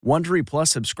Wondery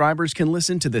Plus subscribers can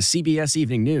listen to the CBS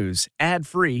Evening News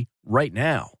ad-free right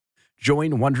now.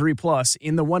 Join Wondery Plus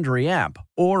in the Wondery app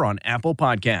or on Apple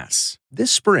Podcasts.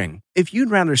 This spring, if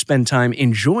you'd rather spend time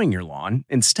enjoying your lawn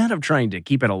instead of trying to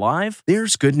keep it alive,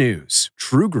 there's good news.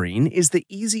 True Green is the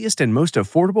easiest and most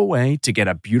affordable way to get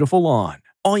a beautiful lawn.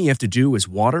 All you have to do is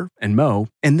water and mow,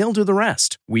 and they'll do the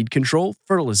rest. Weed control,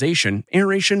 fertilization,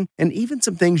 aeration, and even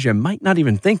some things you might not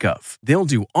even think of. They'll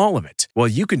do all of it, while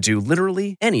you can do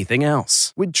literally anything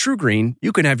else. With True Green,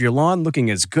 you can have your lawn looking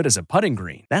as good as a putting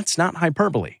green. That's not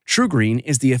hyperbole. True Green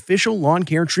is the official lawn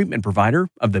care treatment provider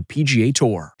of the PGA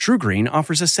Tour. True Green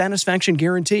offers a satisfaction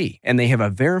guarantee, and they have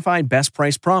a verified best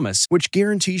price promise, which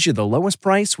guarantees you the lowest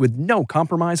price with no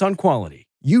compromise on quality.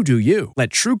 You do you. Let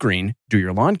True Green do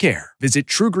your lawn care. Visit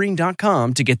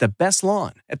truegreen.com to get the best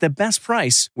lawn at the best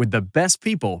price with the best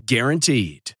people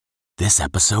guaranteed. This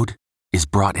episode is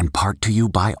brought in part to you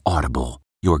by Audible,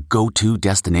 your go-to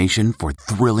destination for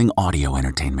thrilling audio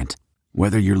entertainment.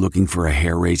 Whether you're looking for a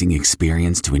hair-raising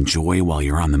experience to enjoy while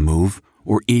you're on the move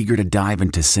or eager to dive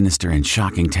into sinister and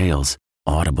shocking tales,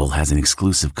 Audible has an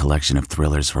exclusive collection of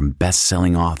thrillers from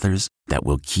best-selling authors that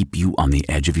will keep you on the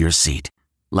edge of your seat.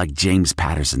 Like James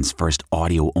Patterson's first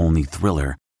audio-only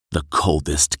thriller, The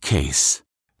Coldest Case.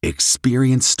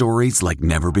 Experience stories like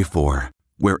never before,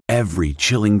 where every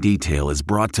chilling detail is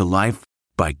brought to life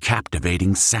by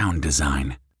captivating sound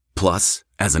design. Plus,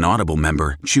 as an Audible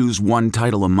member, choose one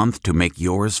title a month to make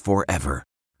yours forever.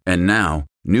 And now,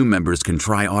 new members can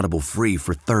try Audible free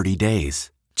for 30 days.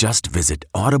 Just visit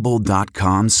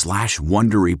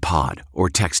audible.com/WonderyPod or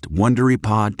text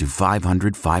WonderyPod to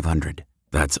 500-500.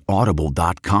 That's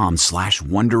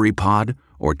audible.com/WonderyPod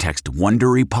or text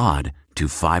WonderyPod to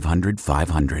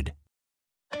 500-500.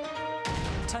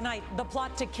 Tonight, the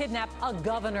plot to kidnap a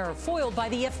governor foiled by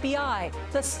the FBI.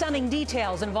 The stunning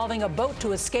details involving a boat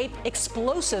to escape,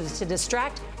 explosives to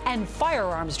distract, and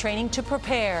firearms training to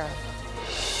prepare.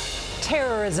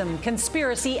 Terrorism,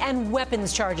 conspiracy, and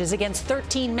weapons charges against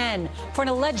 13 men for an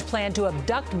alleged plan to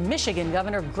abduct Michigan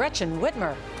Governor Gretchen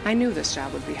Whitmer. I knew this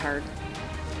job would be hard.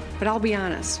 But I'll be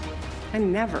honest, I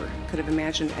never could have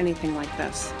imagined anything like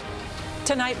this.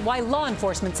 Tonight, why law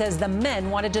enforcement says the men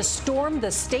wanted to storm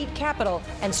the state capitol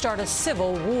and start a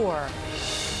civil war.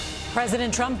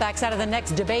 President Trump backs out of the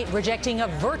next debate, rejecting a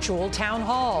virtual town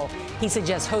hall. He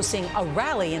suggests hosting a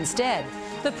rally instead.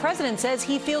 The president says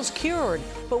he feels cured,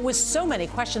 but with so many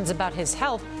questions about his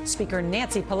health, Speaker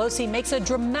Nancy Pelosi makes a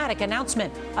dramatic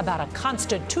announcement about a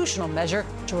constitutional measure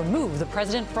to remove the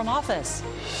president from office.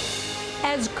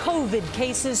 As COVID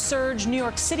cases surge, New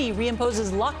York City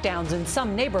reimposes lockdowns in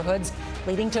some neighborhoods,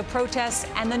 leading to protests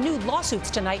and the new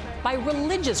lawsuits tonight by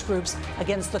religious groups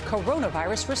against the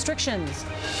coronavirus restrictions.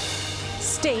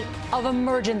 State of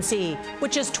emergency,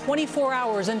 which is 24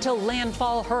 hours until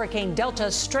landfall Hurricane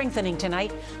Delta strengthening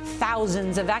tonight.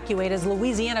 Thousands evacuate as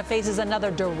Louisiana faces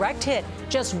another direct hit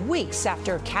just weeks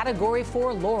after Category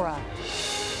 4 Laura.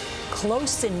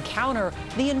 Close encounter,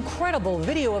 the incredible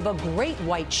video of a great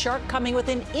white shark coming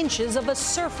within inches of a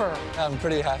surfer. I'm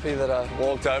pretty happy that I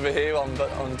walked over here on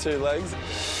two legs.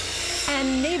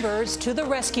 And neighbors to the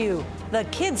rescue. The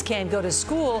kids can't go to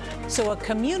school, so a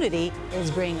community is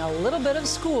bringing a little bit of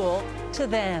school to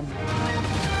them.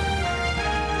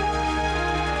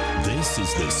 This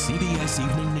is the CBS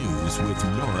Evening News with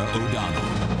Norah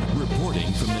O'Donnell,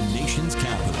 reporting from the nation's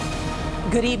capital.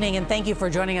 Good evening, and thank you for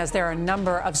joining us. There are a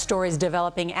number of stories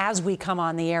developing as we come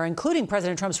on the air, including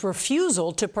President Trump's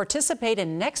refusal to participate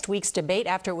in next week's debate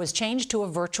after it was changed to a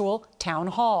virtual town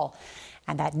hall.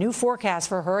 And that new forecast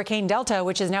for Hurricane Delta,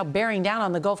 which is now bearing down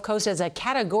on the Gulf Coast as a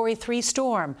Category 3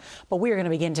 storm. But we are going to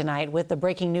begin tonight with the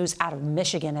breaking news out of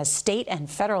Michigan, as state and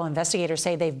federal investigators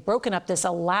say they've broken up this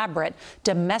elaborate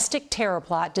domestic terror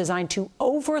plot designed to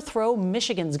overthrow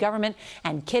Michigan's government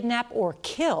and kidnap or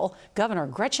kill Governor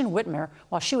Gretchen Whitmer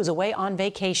while she was away on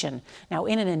vacation. Now,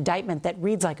 in an indictment that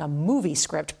reads like a movie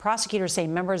script, prosecutors say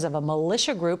members of a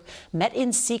militia group met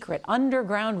in secret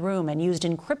underground room and used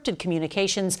encrypted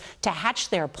communications to hatch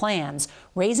their plans,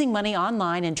 raising money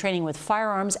online and training with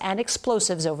firearms and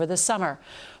explosives over the summer.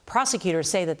 Prosecutors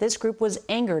say that this group was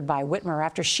angered by Whitmer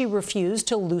after she refused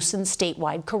to loosen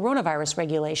statewide coronavirus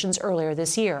regulations earlier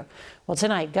this year. Well,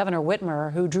 tonight, Governor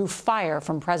Whitmer, who drew fire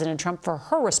from President Trump for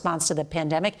her response to the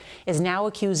pandemic, is now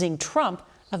accusing Trump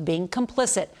of being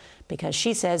complicit because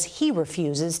she says he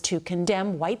refuses to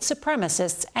condemn white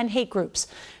supremacists and hate groups.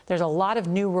 There's a lot of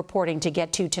new reporting to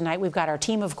get to tonight. We've got our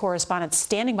team of correspondents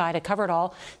standing by to cover it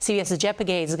all. CBS's Jeff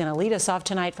Begay is going to lead us off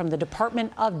tonight from the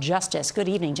Department of Justice. Good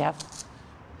evening, Jeff.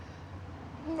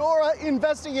 Norah,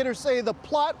 investigators say the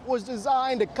plot was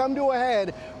designed to come to a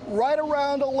head right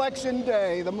around Election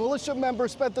Day. The militia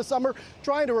members spent the summer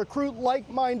trying to recruit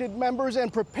like-minded members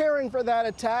and preparing for that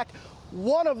attack.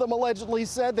 One of them allegedly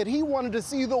said that he wanted to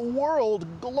see the world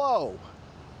glow.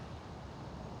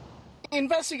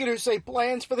 Investigators say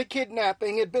plans for the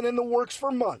kidnapping had been in the works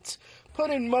for months, put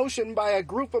in motion by a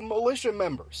group of militia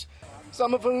members,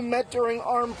 some of whom met during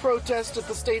armed protests at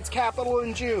the state's capital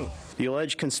in June. The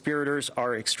alleged conspirators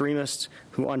are extremists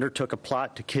who undertook a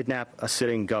plot to kidnap a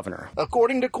sitting governor.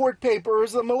 According to court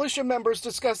papers, the militia members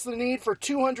discussed the need for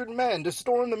 200 men to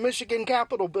storm the Michigan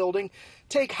Capitol building,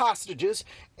 take hostages,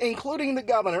 including the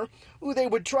governor, who they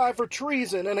would try for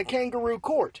treason in a kangaroo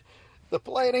court. The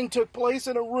planning took place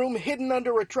in a room hidden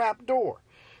under a trap door.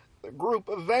 The group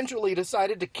eventually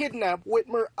decided to kidnap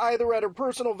Whitmer either at her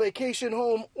personal vacation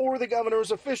home or the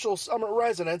governor's official summer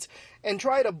residence and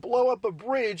try to blow up a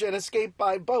bridge and escape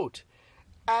by boat.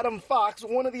 Adam Fox,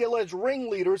 one of the alleged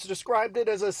ringleaders, described it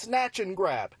as a snatch and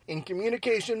grab, in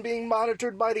communication being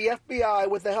monitored by the FBI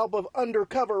with the help of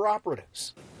undercover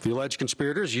operatives. The alleged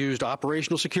conspirators used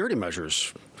operational security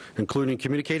measures, including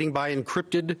communicating by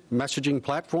encrypted messaging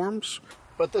platforms.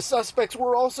 But the suspects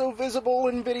were also visible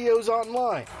in videos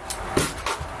online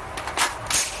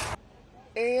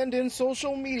and in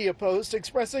social media posts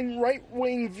expressing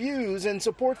right-wing views and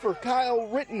support for Kyle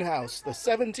Rittenhouse, the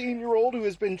 17-year-old who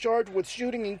has been charged with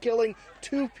shooting and killing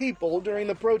 2 people during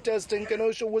the protest in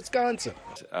Kenosha, Wisconsin.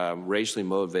 Racially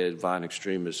motivated violent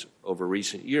extremists over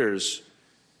recent years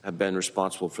have been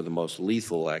responsible for the most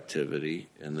lethal activity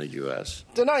in the U.S.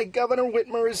 Tonight, Governor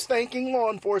Whitmer is thanking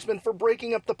law enforcement for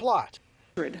breaking up the plot.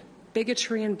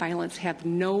 Bigotry and violence have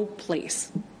no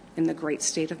place in the great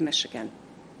state of Michigan.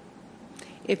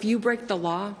 If you break the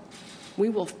law, we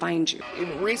will find you.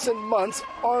 In recent months,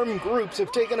 armed groups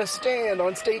have taken a stand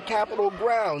on state capitol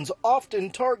grounds,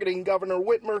 often targeting Governor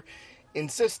Whitmer,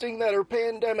 insisting that her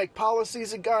pandemic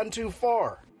policies had gone too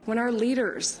far. When our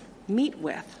leaders meet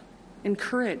with,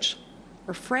 encourage,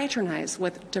 or fraternize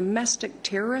with domestic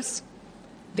terrorists,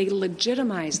 they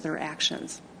legitimize their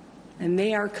actions, and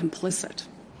they are complicit.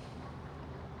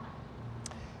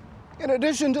 In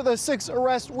addition to the 6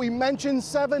 arrests we mentioned,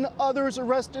 7 others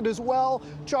arrested as well,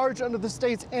 charged under the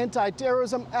state's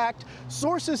Anti-Terrorism Act.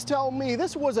 Sources tell me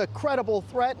this was a credible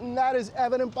threat, and that is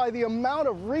evident by the amount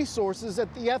of resources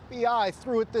that the FBI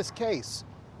threw at this case.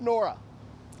 Norah.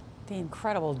 The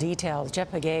incredible details. Jeff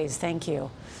Pegues, thank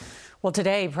you. Well,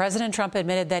 today, President Trump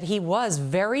admitted that he was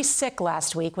very sick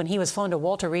last week when he was flown to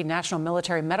Walter Reed National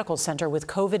Military Medical Center with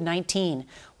COVID-19.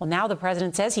 Well, now the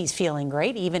president says he's feeling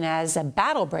great, even as a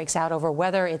battle breaks out over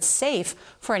whether it's safe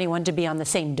for anyone to be on the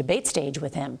same debate stage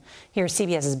with him. Here's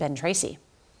CBS's Ben Tracy.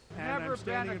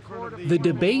 The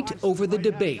debate over the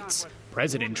debates.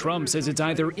 President Trump says it's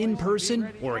either in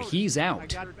person or he's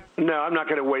out. No, I'm not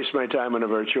going to waste my time on a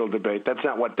virtual debate. That's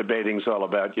not what debating's all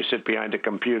about. You sit behind a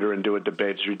computer and do a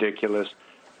debate. It's ridiculous.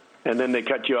 And then they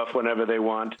cut you off whenever they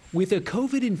want. With a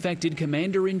COVID-infected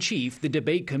commander-in-chief, the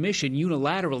debate commission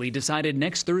unilaterally decided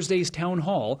next Thursday's town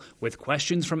hall, with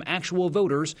questions from actual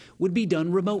voters, would be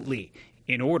done remotely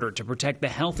in order to protect the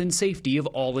health and safety of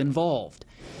all involved.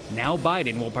 Now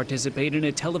Biden will participate in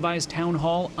a televised town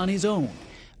hall on his own.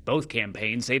 Both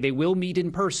campaigns say they will meet in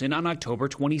person on October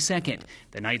 22nd,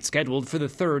 the night scheduled for the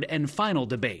third and final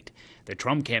debate. The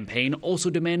Trump campaign also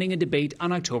demanding a debate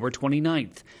on October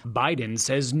 29th. Biden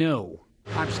says no.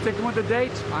 I'm sticking with the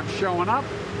dates. I'm showing up.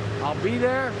 I'll be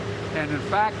there. And in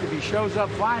fact, if he shows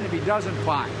up, fine. If he doesn't,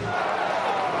 fine.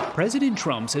 President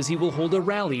Trump says he will hold a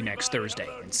rally next Thursday,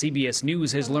 and CBS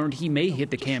News has learned he may hit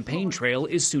the campaign trail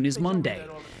as soon as Monday.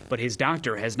 But his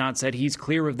doctor has not said he's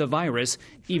clear of the virus,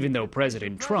 even though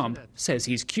President Trump says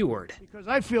he's cured. Because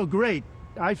I feel great.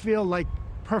 I feel like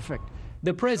perfect.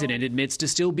 The president admits to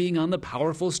still being on the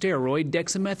powerful steroid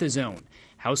dexamethasone.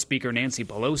 House Speaker Nancy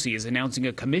Pelosi is announcing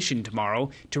a commission tomorrow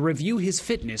to review his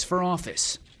fitness for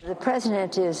office. The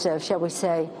president is, shall we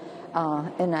say,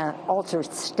 in an altered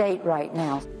state right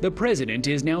now. The president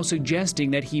is now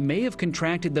suggesting that he may have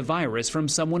contracted the virus from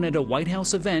someone at a White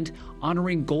House event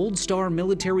honoring Gold Star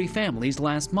military families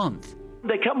last month.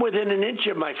 They come within an inch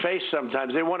of my face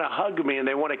sometimes. They want to hug me and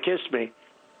they want to kiss me.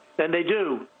 And they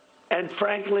do. And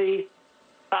frankly,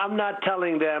 I'm not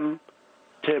telling them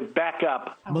to back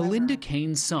up. Melinda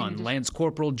Kane's son, Lance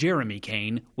Corporal Jeremy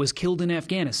Kane, was killed in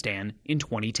Afghanistan in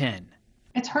 2010.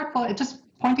 It's hurtful. It's just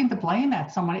pointing the blame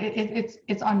at someone.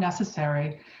 It's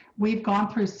unnecessary. We've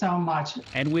gone through so much.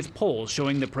 And with polls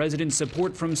showing the president's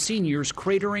support from seniors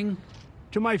cratering.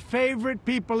 To my favorite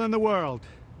people in the world,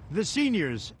 The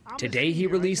seniors. Today, he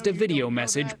released a video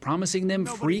message promising them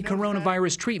free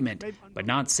coronavirus treatment, but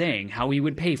not saying how he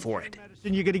would pay for it.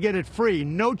 And you're going to get it free,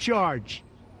 no charge.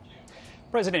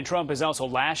 President Trump is also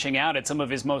lashing out at some of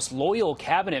his most loyal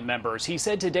cabinet members. He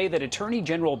said today that Attorney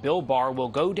General Bill Barr will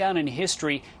go down in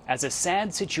history as a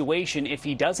sad situation if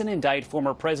he doesn't indict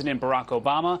former President Barack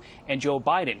Obama and Joe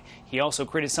Biden. He also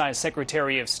criticized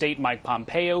Secretary of State Mike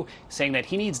Pompeo, saying that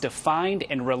he needs to find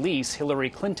and release Hillary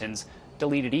Clinton's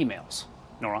deleted emails.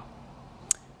 Norah.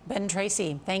 Ben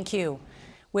Tracy, thank you.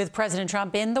 With President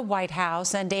Trump in the White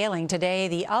House and ailing today,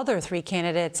 the other three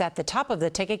candidates at the top of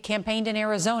the ticket campaigned in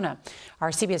Arizona.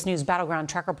 Our CBS News Battleground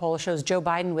Tracker poll shows Joe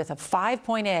Biden with a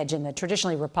 5-point edge in the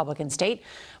traditionally Republican state.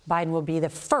 Biden will be the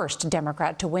first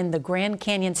Democrat to win the Grand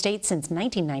Canyon state since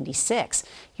 1996.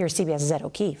 Here's CBS's Ed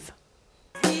O'Keefe.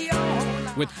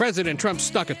 With President Trump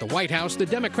stuck at the White House, the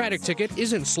Democratic ticket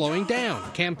isn't slowing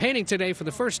down, campaigning today for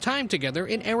the first time together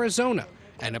in Arizona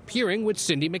and appearing with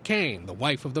Cindy McCain, the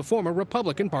wife of the former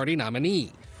Republican Party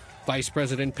nominee. Vice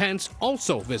President Pence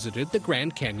also visited the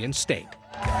Grand Canyon state.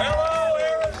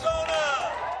 Hello,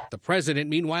 Arizona! The president,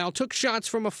 meanwhile, took shots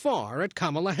from afar at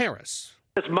Kamala Harris.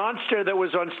 This monster that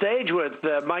was on stage with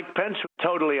Mike Pence was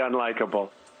totally unlikable.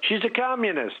 She's a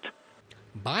communist.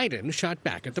 Biden shot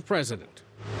back at the president.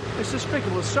 It's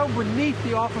despicable. It's so beneath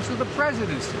the office of the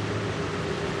presidency.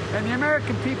 And the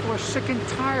American people are sick and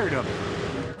tired of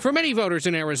it. For many voters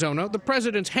in Arizona, the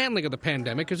president's handling of the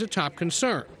pandemic is a top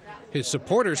concern. His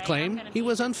supporters claim he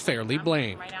was unfairly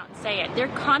blamed. Right out and say it. They're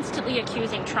constantly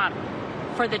accusing Trump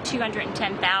for the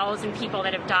 210,000 people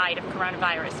that have died of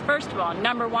coronavirus. First of all,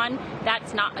 number one,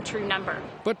 that's not a true number.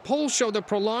 But polls show the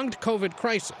prolonged COVID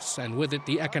crisis, and with it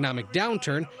the economic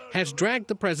downturn, has dragged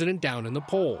the president down in the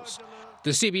polls.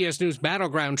 The CBS News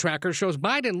Battleground Tracker shows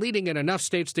Biden leading in enough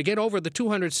states to get over the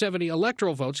 270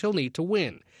 electoral votes he'll need to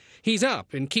win. He's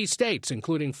up in key states,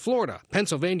 including Florida,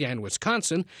 Pennsylvania, and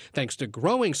Wisconsin, thanks to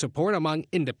growing support among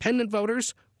independent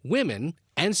voters, women,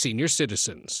 and senior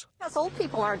citizens. Because old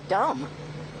people aren't dumb.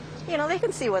 You know, they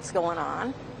can see what's going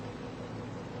on.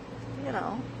 You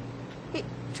know,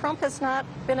 Trump has not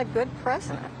been a good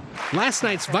president. Last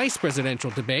night's vice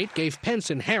presidential debate gave Pence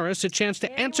and Harris a chance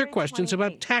to answer questions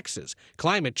about taxes,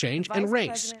 climate change, and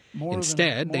race.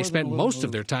 Instead, they spent most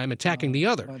of their time attacking the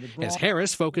other, as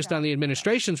Harris focused on the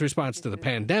administration's response to the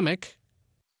pandemic.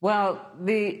 Well,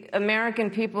 the American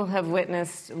people have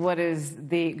witnessed what is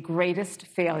the greatest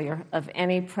failure of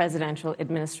any presidential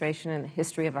administration in the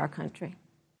history of our country.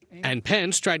 And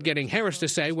Pence tried getting Harris to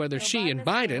say whether she and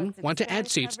Biden want to add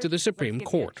seats to the Supreme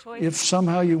Court. If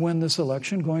somehow you win this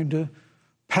election, going to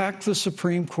pack the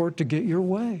Supreme Court to get your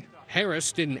way.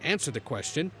 Harris didn't answer the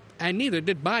question, and neither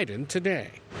did Biden today.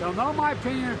 They'll know my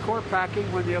opinion of court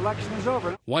packing when the election is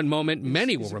over. One moment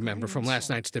many will remember from last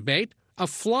night's debate, a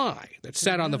fly that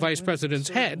sat on the vice president's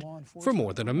head for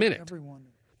more than a minute.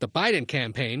 The Biden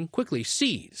campaign quickly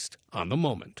seized on the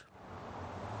moment.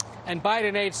 And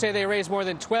Biden aides say they raised more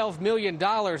than $12 million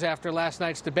after last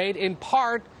night's debate, in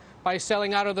part by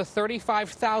selling out of the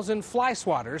 35,000 fly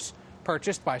swatters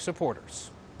purchased by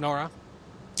supporters. Norah?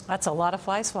 That's a lot of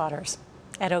fly swatters.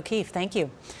 Ed O'Keefe, thank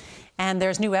you. And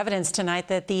there's new evidence tonight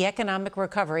that the economic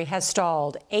recovery has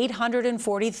stalled.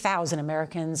 840,000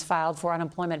 Americans filed for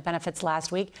unemployment benefits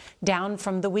last week, down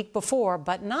from the week before,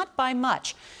 but not by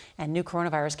much. And new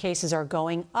coronavirus cases are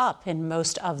going up in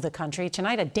most of the country.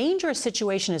 Tonight, a dangerous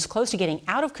situation is close to getting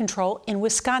out of control in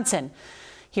Wisconsin.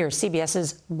 Here's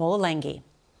CBS's Mola Lenghi.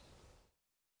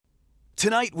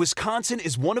 Tonight, Wisconsin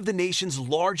is one of the nation's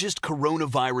largest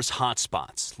coronavirus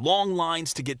hotspots. Long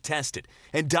lines to get tested,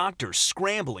 and doctors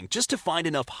scrambling just to find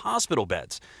enough hospital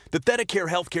beds. The ThedaCare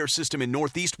healthcare system in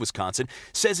northeast Wisconsin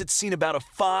says it's seen about a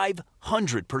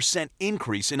 500%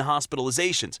 increase in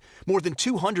hospitalizations. More than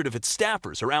 200 of its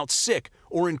staffers are out sick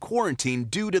or in quarantine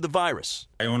due to the virus.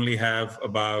 I only have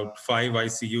about 5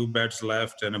 ICU beds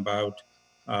left and about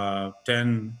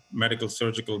 10 medical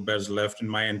surgical beds left in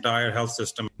my entire health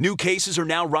system. New cases are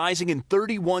now rising in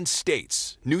 31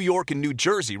 states. New York and New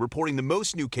Jersey reporting the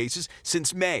most new cases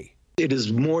since May. It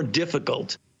is more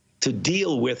difficult to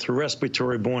deal with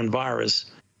respiratory-borne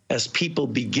virus as people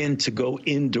begin to go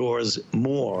indoors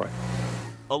more.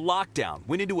 A lockdown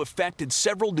went into effect in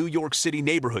several New York City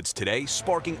neighborhoods today,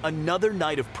 sparking another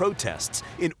night of protests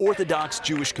in Orthodox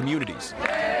Jewish communities.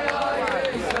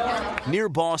 Near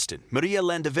Boston, Maria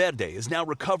Landaverde is now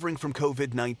recovering from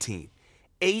COVID-19.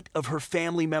 8 of her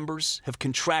family members have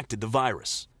contracted the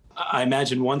virus. I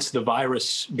imagine once the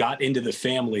virus got into the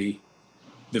family,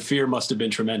 the fear must have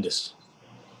been tremendous.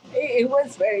 It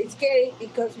was very scary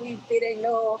because we didn't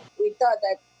know. We thought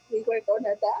that we were going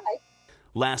to die.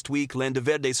 Last week,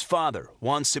 Landaverde's father,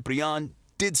 Juan Ciprian,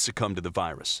 did succumb to the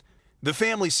virus. The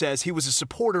family says he was a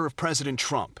supporter of President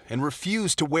Trump and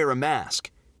refused to wear a mask.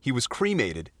 He was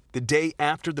cremated the day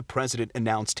after the president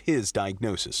announced his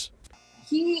diagnosis.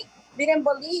 He didn't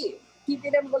believe. He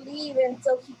didn't believe, and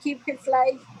so he kept his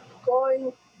life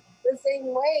going the same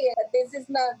way. This is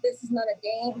not a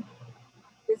game.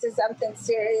 This is something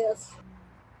serious.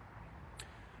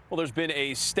 Well, there's been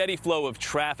a steady flow of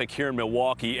traffic here in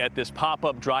Milwaukee at this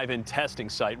pop-up drive-in testing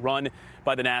site run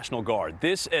by the National Guard.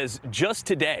 This as just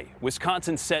today,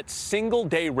 Wisconsin set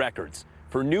single-day records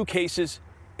for new cases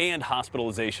and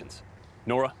hospitalizations.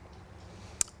 Norah?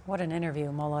 What an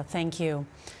interview, Mola. Thank you.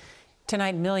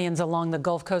 Tonight, millions along the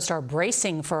Gulf Coast are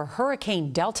bracing for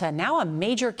Hurricane Delta, now a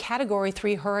major Category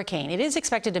 3 hurricane. It is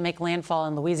expected to make landfall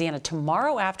in Louisiana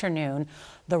tomorrow afternoon,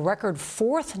 the record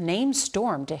 4th named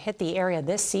storm to hit the area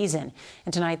this season.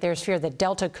 And tonight, there's fear that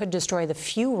Delta could destroy the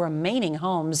few remaining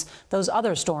homes those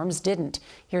other storms didn't.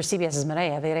 Here's CBS's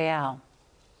Mireya Villarreal.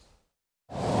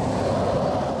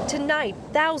 Tonight,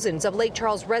 thousands of Lake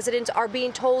Charles residents are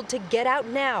being told to get out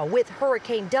now with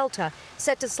Hurricane Delta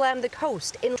set to slam the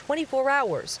coast in 24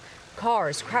 hours.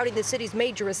 Cars crowding the city's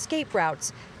major escape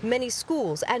routes, many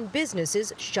schools and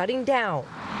businesses shutting down.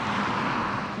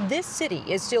 This city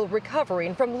is still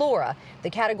recovering from Norah, the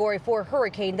Category 4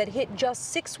 hurricane that hit just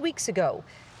 6 weeks ago.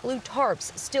 Blue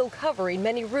tarps still covering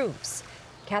many roofs.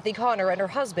 Kathy Connor and her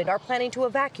husband are planning to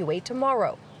evacuate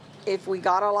tomorrow. If we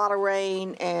got a lot of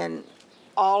rain and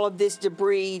all of this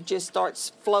debris just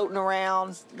starts floating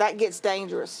around, that gets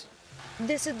dangerous.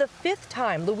 This is the 5th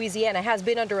time Louisiana has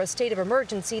been under a state of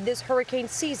emergency this hurricane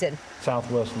season.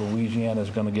 Southwest Louisiana is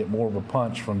going to get more of a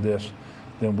punch from this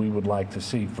than we would like to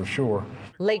see, for sure.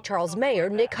 Lake Charles Mayor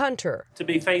Nick Hunter. To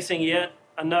be facing yet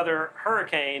another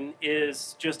hurricane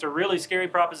is just a really scary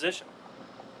proposition.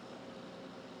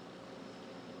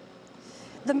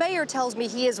 The mayor tells me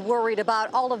he is worried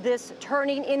about all of this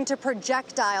turning into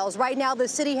projectiles. Right now, the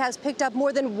city has picked up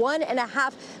more than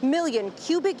 1.5 million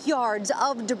cubic yards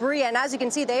of debris. And as you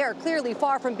can see, they are clearly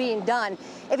far from being done.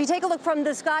 If you take a look from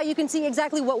the sky, you can see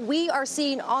exactly what we are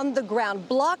seeing on the ground.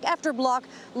 Block after block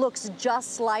looks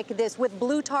just like this, with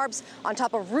blue tarps on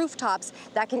top of rooftops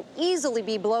that can easily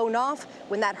be blown off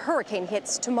when that hurricane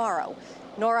hits tomorrow.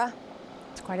 Norah?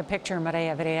 It's quite a picture,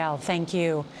 Mireya Villarreal. Thank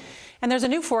you. And there's a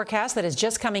new forecast that is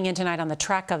just coming in tonight on the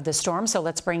track of the storm. So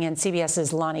let's bring in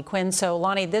CBS's Lonnie Quinn. So,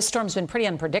 Lonnie, this storm's been pretty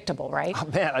unpredictable, right? Oh,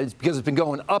 man, it's because it's been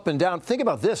going up and down. Think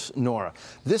about this, Norah.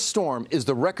 This storm is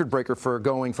the record breaker for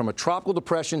going from a tropical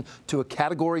depression to a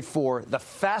Category 4, the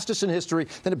fastest in history.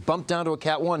 Then it bumped down to a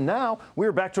Cat 1. Now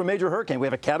we're back to a major hurricane. We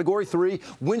have a Category 3.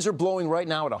 Winds are blowing right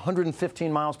now at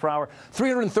 115 miles per hour,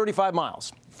 335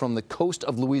 miles from the coast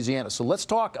of Louisiana. So let's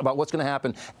talk about what's going to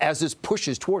happen as this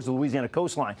pushes towards the Louisiana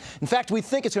coastline. In fact, we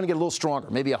think it's going to get a little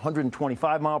stronger, maybe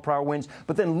 125 mile per hour winds,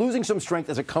 but then losing some strength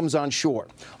as it comes on shore.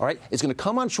 All right, it's going to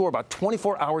come on shore about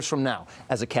 24 hours from now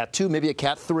as a Cat 2, maybe a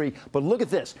Cat 3. But look at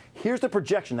this. Here's the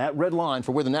projection, that red line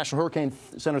for where the National Hurricane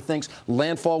Center thinks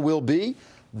landfall will be.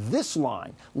 This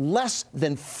line, less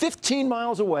than 15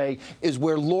 miles away, is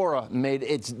where Norah made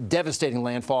its devastating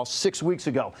landfall 6 weeks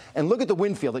ago. And look at the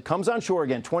wind field. It comes on shore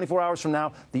again 24 hours from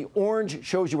now. The orange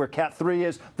shows you where Cat 3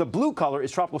 is. The blue color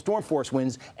is tropical storm force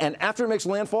winds. And after it makes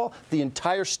landfall, the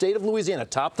entire state of Louisiana,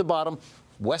 top to bottom,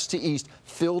 west to east,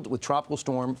 filled with tropical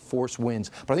storm force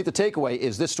winds. But I think the takeaway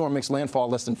is this storm makes landfall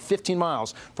less than 15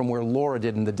 miles from where Norah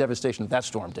did and the devastation that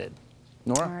storm did.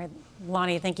 Norah? All right,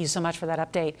 Lonnie, thank you so much for that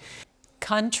update.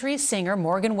 Country singer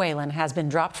Morgan Wallen has been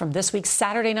dropped from this week's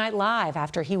Saturday Night Live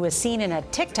after he was seen in a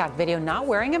TikTok video not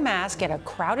wearing a mask at a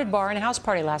crowded bar and house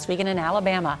party last weekend in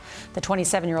Alabama. The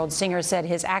 27-year-old singer said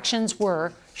his actions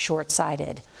were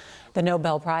short-sighted. The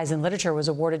Nobel Prize in Literature was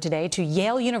awarded today to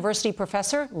Yale University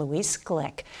professor Louise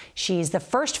Glick. She's the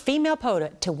first female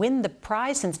poet to win the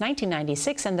prize since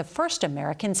 1996 and the first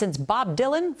American since Bob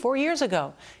Dylan 4 years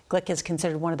ago. Glick is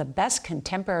considered one of the best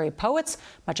contemporary poets.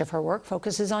 Much of her work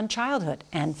focuses on childhood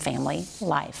and family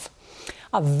life.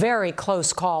 A very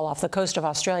close call off the coast of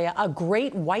Australia. A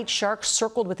great white shark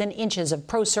circled within inches of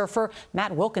pro surfer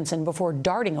Matt Wilkinson before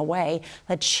darting away.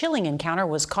 A chilling encounter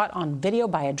was caught on video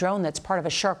by a drone that's part of a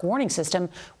shark warning system.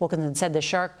 Wilkinson said the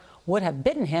shark would have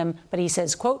bitten him, but he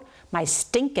says, quote, "My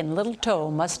stinking little toe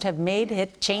must have made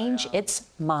it change its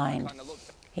mind."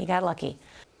 He got lucky.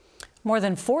 More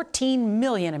than 14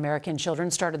 million American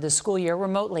children started the school year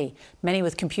remotely, many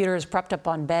with computers propped up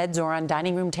on beds or on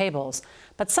dining room tables.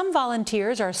 But some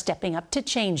volunteers are stepping up to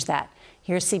change that.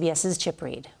 Here's CBS's Chip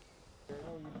Reed.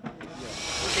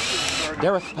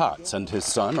 Derek Potts and his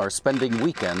son are spending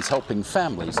weekends helping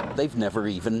families they've never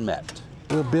even met.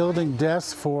 We're building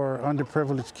desks for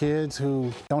underprivileged kids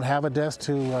who don't have a desk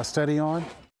to study on.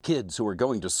 Kids who are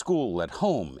going to school at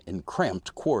home in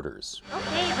cramped quarters.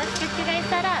 Okay, let's get you guys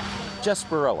set up. Jess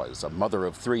Bareilles, a mother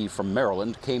of 3 from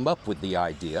Maryland, came up with the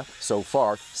idea. So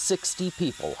far, 60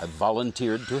 people have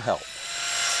volunteered to help.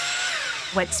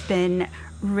 What's been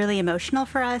really emotional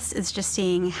for us is just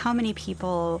seeing how many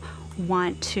people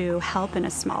want to help in a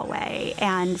small way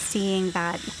and seeing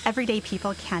that everyday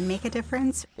people can make a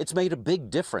difference. It's made a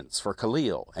big difference for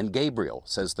Khalil and Gabriel,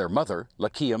 says their mother,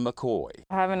 Lakia McCoy.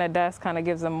 Having a desk kind of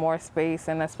gives them more space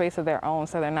and a space of their own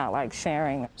so they're not like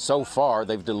sharing. So far,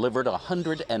 they've delivered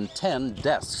 110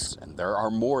 desks, and there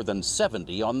are more than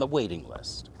 70 on the waiting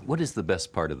list. What is the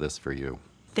best part of this for you?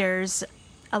 There's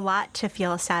a lot to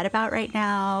feel sad about right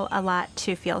now, a lot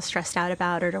to feel stressed out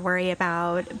about or to worry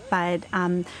about, but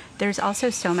there's also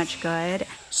so much good.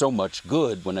 So much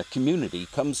good when a community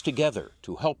comes together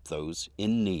to help those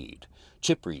in need.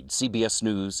 Chip Reed, CBS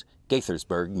News,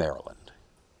 Gaithersburg, Maryland.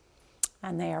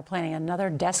 And they are planning another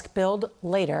desk build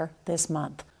later this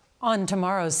month. On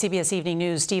tomorrow's CBS Evening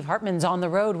News, Steve Hartman's on the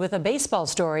road with a baseball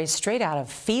story straight out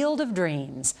of Field of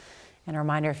Dreams. And a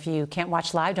reminder, if you can't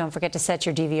watch live, don't forget to set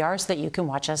your DVR so that you can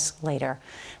watch us later.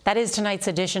 That is tonight's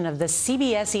edition of the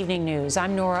CBS Evening News.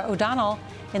 I'm Norah O'Donnell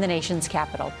in the nation's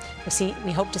capital.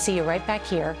 We hope to see you right back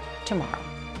here tomorrow.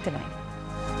 Good night.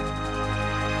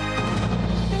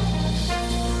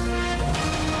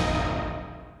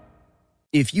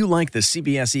 If you like the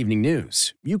CBS Evening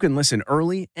News, you can listen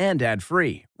early and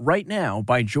ad-free right now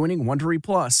by joining Wondery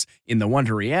Plus in the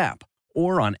Wondery app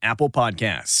or on Apple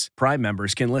Podcasts. Prime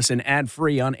members can listen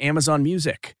ad-free on Amazon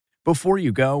Music. Before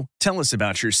you go, tell us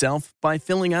about yourself by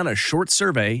filling out a short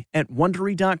survey at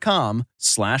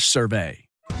Wondery.com/survey.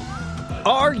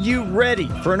 Are you ready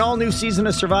for an all-new season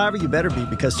of Survivor? You better be,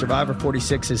 because Survivor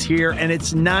 46 is here, and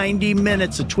it's 90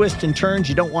 minutes of twists and turns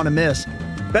you don't want to miss.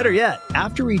 Better yet,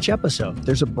 after each episode,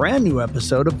 there's a brand new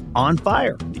episode of On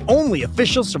Fire, the only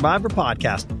official Survivor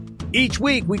podcast. Each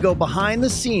week, we go behind the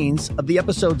scenes of the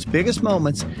episode's biggest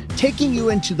moments, taking you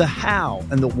into the how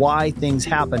and the why things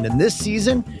happened. And this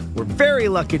season, we're very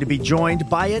lucky to be joined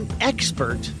by an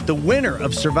expert, the winner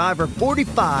of Survivor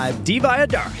 45, Diva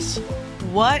Adaris.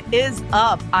 What is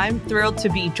up? I'm thrilled to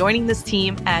be joining this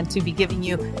team and to be giving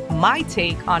you my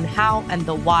take on how and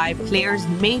the why players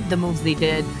made the moves they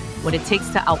did, what it takes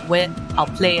to outwit,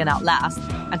 outplay, and outlast,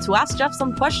 and to ask Jeff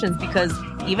some questions, because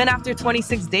even after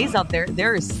 26 days out there,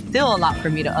 there is still a lot for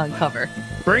me to uncover.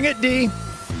 Bring it, D.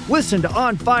 Listen to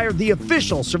On Fire, the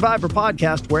official Survivor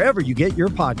podcast, wherever you get your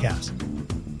podcasts.